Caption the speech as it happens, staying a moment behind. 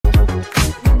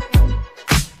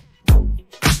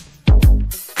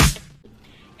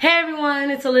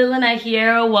everyone, it's aliyahlynette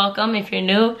here. Welcome if you're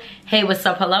new. Hey, what's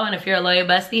up, hello, and if you're a loyal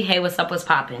bestie, hey, what's up, what's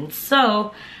poppin'.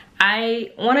 So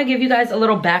I want to give you guys a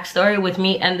little backstory with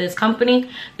me and this company.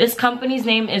 This company's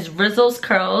name is Rizos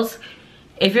Curls.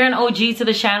 If you're an OG to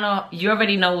the channel, you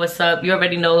already know what's up. You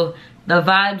already know the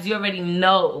vibes. You already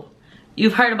know.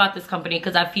 You've heard about this company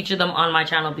because I've featured them on my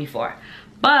channel before.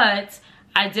 But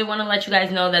I did want to let you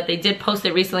guys know that they did post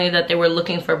it recently that they were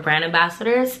looking for brand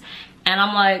ambassadors. And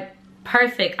I'm like,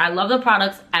 perfect. I love the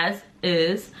products as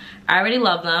is. I already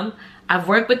love them. I've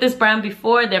worked with this brand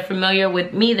before. They're familiar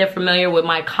with me. They're familiar with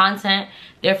my content.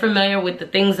 They're familiar with the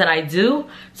things that I do.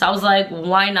 So I was like,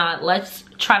 why not? Let's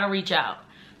try to reach out.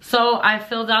 So I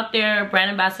filled out their brand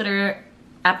ambassador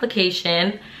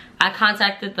application. I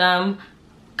contacted them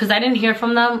because I didn't hear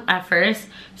from them at first.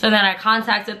 So then I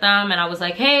contacted them and I was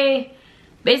like, hey,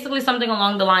 basically something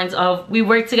along the lines of, we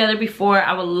worked together before.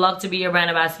 I would love to be your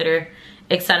brand ambassador,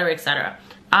 etc., etc.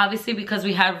 Obviously, because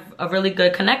we have a really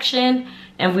good connection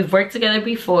and we've worked together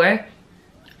before,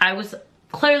 I was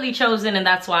clearly chosen, and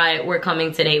that's why we're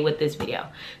coming today with this video.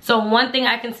 So one thing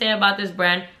I can say about this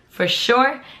brand for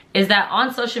sure is that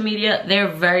on social media, they're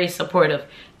very supportive.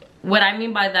 What I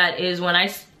mean by that is when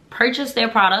I purchased their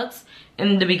products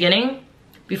in the beginning,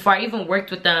 before I even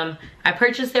worked with them, I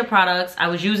purchased their products, I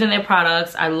was using their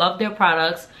products, I loved their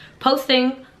products,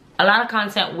 posting a lot of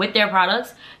content with their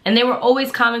products, and they were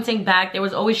always commenting back. They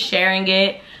was always sharing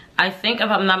it. I think, if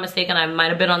I'm not mistaken, I might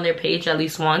have been on their page at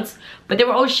least once, but they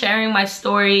were always sharing my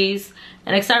stories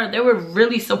and etc. They were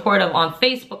really supportive on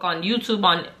Facebook, on YouTube,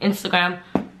 on Instagram,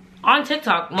 on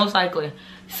TikTok, most likely.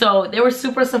 So they were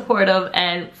super supportive,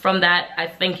 and from that, I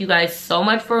thank you guys so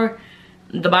much for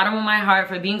the bottom of my heart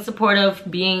for being supportive,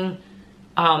 being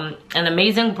an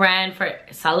amazing brand, for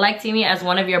selecting me as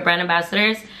one of your brand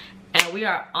ambassadors. And we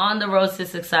are on the road to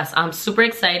success. I'm super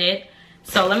excited.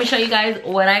 So let me show you guys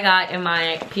what I got in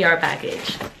my PR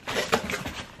package.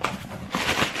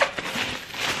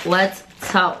 Let's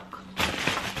talk.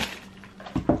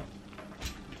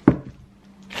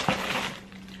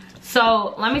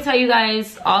 So let me tell you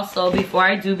guys also, before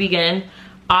I do begin,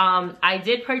 I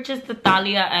did purchase the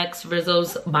aliyahlynettex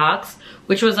Rizos box,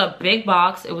 which was a big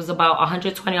box. It was about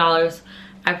 $120.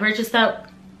 I purchased that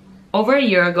over a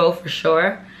year ago for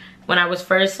sure, when I was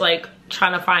first like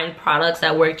trying to find products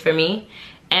that worked for me.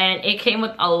 And it came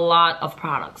with a lot of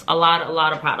products, a lot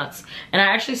of products. And I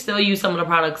actually still use some of the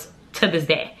products to this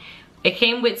day. It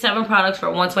came with 7 products for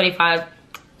 $125,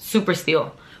 super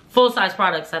steal, full-size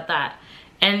products at that.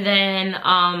 And then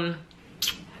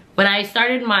when I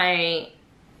started my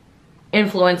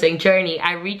influencing journey,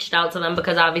 I reached out to them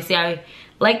because obviously I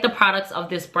like the products of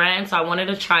this brand, so I wanted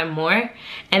to try more.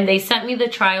 And they sent me the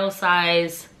trial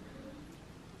size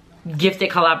gifted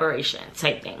collaboration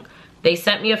type thing. They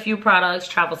sent me a few products,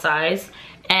 travel size,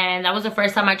 and that was the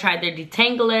first time I tried their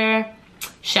detangler,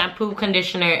 shampoo,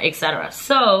 conditioner, etc.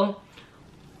 So,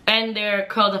 and their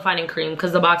curl defining cream,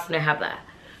 because the box didn't have that,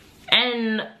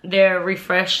 and their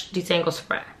refresh detangle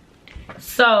spray.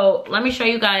 So let me show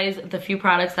you guys the few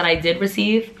products that I did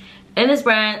receive in this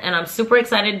brand, and I'm super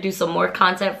excited to do some more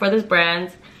content for this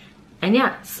brand. And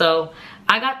yeah, so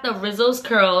I got the Rizos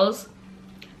Curls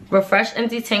Refresh and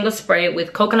Detangle Spray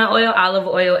with coconut oil, olive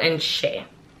oil, and shea.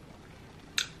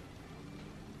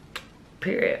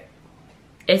 Period.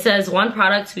 It says 1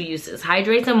 product, 2 uses.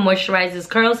 Hydrates and moisturizes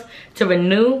curls to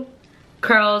renew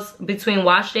curls between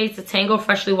wash days to tangle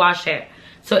freshly washed hair.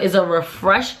 So it's a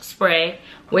refresh spray,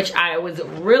 which I was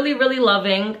really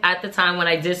loving at the time when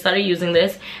I did start using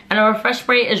this. And a refresh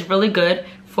spray is really good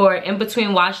for in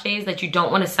between wash days that you don't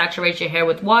want to saturate your hair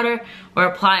with water or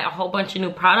apply a whole bunch of new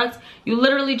products. You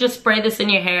literally just spray this in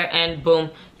your hair and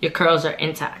boom, your curls are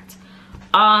intact.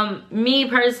 Me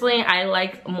personally, I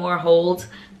like more hold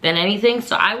than anything,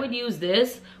 so I would use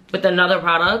this with another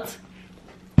product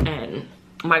and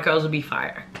my curls would be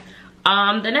fire.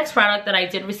 The next product that I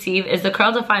did receive is the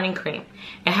curl defining cream.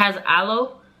 It has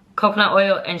aloe, coconut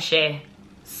oil, and shea.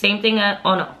 Same thing at,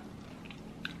 oh no,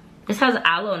 this has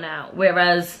aloe now,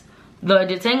 whereas the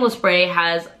detangle spray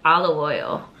has olive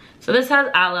oil. So this has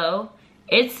aloe.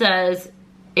 It says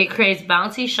it creates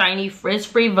bouncy, shiny,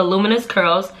 frizz-free, voluminous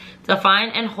curls, define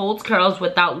and holds curls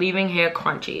without leaving hair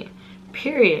crunchy.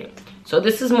 Period. So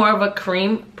this is more of a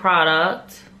cream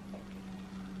product.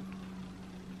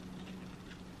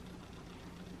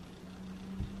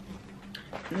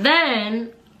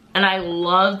 Then, and I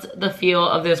loved the feel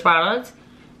of this product,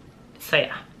 so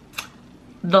yeah,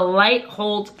 the light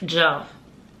hold gel.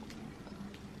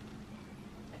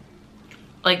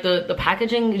 Like the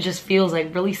packaging just feels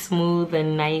like really smooth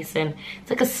and nice, and it's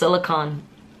like a silicone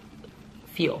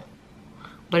feel,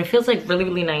 but it feels like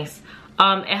really nice.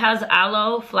 It has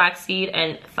aloe, flaxseed,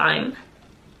 and thyme.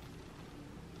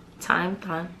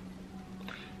 Thyme.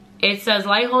 It says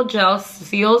light hold gel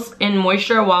seals in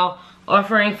moisture while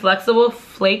offering flexible,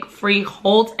 flake-free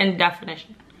hold and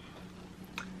definition.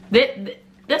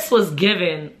 This was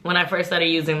given when I first started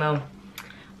using them.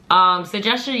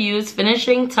 Suggestion use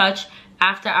finishing touch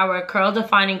after our curl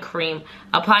defining cream.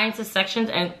 Apply into sections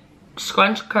and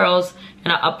scrunch curls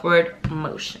in an upward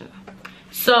motion.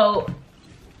 So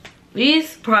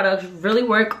these products really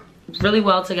work really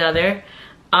well together.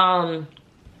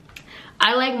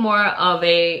 I like more of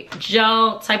a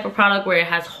gel type of product where it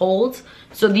has holds.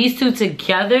 So these two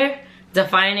together,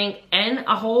 defining and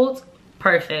a hold,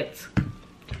 perfect.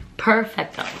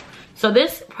 Perfecto. So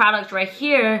this product right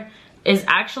here is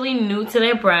actually new to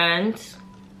their brand,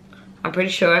 I'm pretty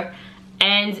sure,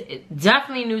 and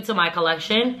definitely new to my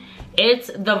collection. It's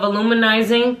the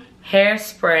Voluminizing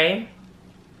Hairspray.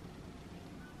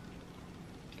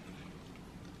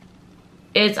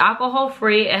 It's alcohol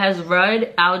free. It has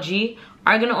red algae,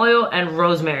 argan oil, and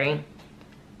rosemary.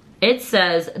 It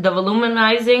says the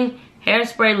Voluminizing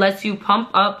Hairspray lets you pump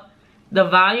up the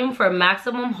volume for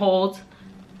maximum hold,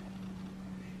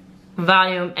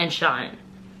 volume, and shine.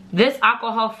 This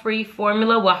alcohol-free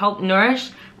formula will help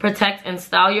nourish, protect, and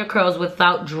style your curls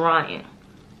without drying.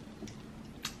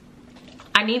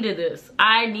 I needed this.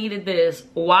 I needed this.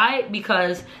 Why?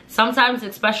 Because sometimes,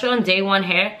 especially on day one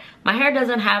hair, my hair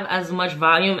doesn't have as much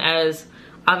volume as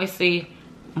obviously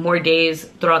more days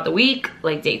throughout the week,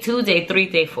 like day 2, day 3,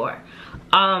 day 4.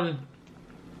 I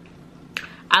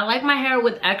like my hair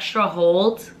with extra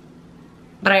hold,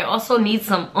 but I also need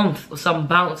some oomph, some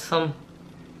bounce, some,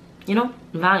 you know,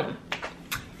 volume.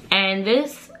 And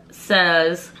this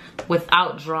says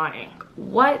without drying.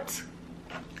 What?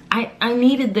 I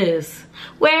needed this.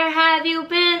 Where have you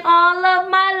been all of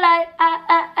my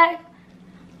life?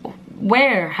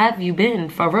 Where have you been,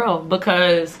 for real?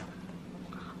 Because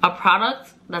a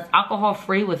product that's alcohol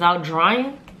free without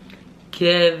drying,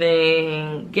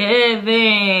 giving.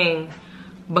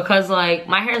 Because like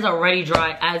my hair is already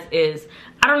dry as is.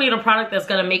 I don't need a product that's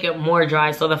gonna make it more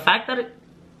dry. So the fact that it,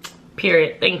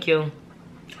 period, thank you,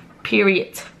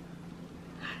 period.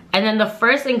 And then the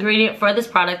first ingredient for this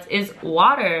product is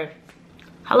water.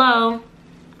 Hello.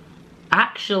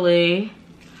 Actually,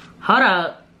 hold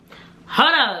up.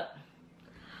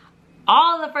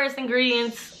 All the first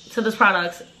ingredients to this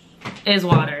product is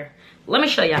water. Let me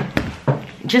show y'all,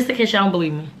 just in case y'all don't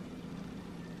believe me.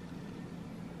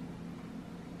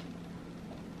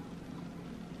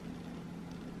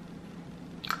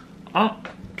 Oh,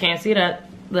 can't see that.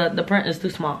 The print is too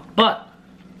small. But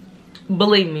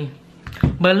believe me.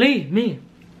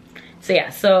 So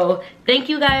yeah, so thank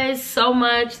you guys so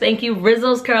much. Thank you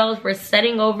Rizos Curls for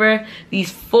sending over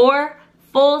these 4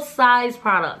 full-size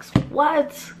products.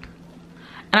 What?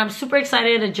 And I'm super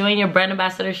excited to join your brand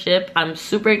ambassadorship. I'm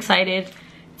super excited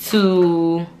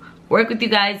to work with you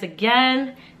guys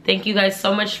again. Thank you guys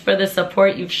so much for the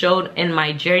support you've showed in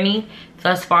my journey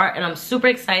thus far. And I'm super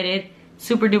excited,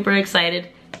 super duper excited.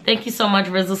 Thank you so much,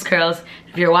 Rizos Curls.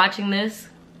 If you're watching this,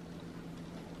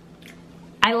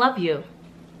 I love you,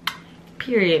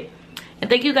 period. And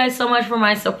thank you guys so much for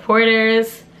my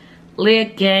supporters, Leah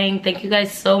Gang. Thank you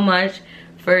guys so much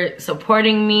for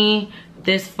supporting me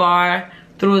this far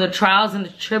through the trials and the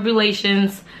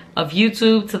tribulations of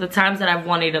YouTube, to the times that I've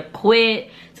wanted to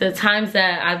quit, to the times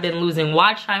that I've been losing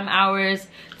watch time hours,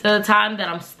 to the time that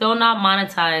I'm still not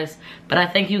monetized. But I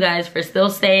thank you guys for still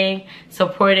staying,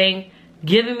 supporting,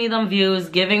 giving me them views,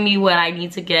 giving me what I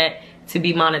need to get to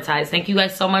be monetized. Thank you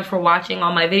guys so much for watching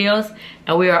all my videos,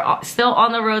 and we are still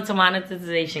on the road to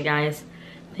monetization, guys.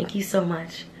 Thank you so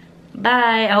much.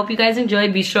 Bye. I hope you guys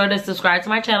enjoyed. Be sure to subscribe to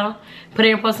my channel, put in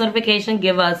your post notification,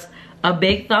 give us a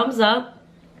big thumbs up,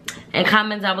 and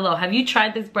comment down below. Have you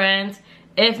tried this brand?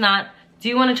 If not, do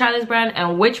you want to try this brand,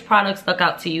 and which product stuck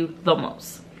out to you the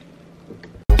most?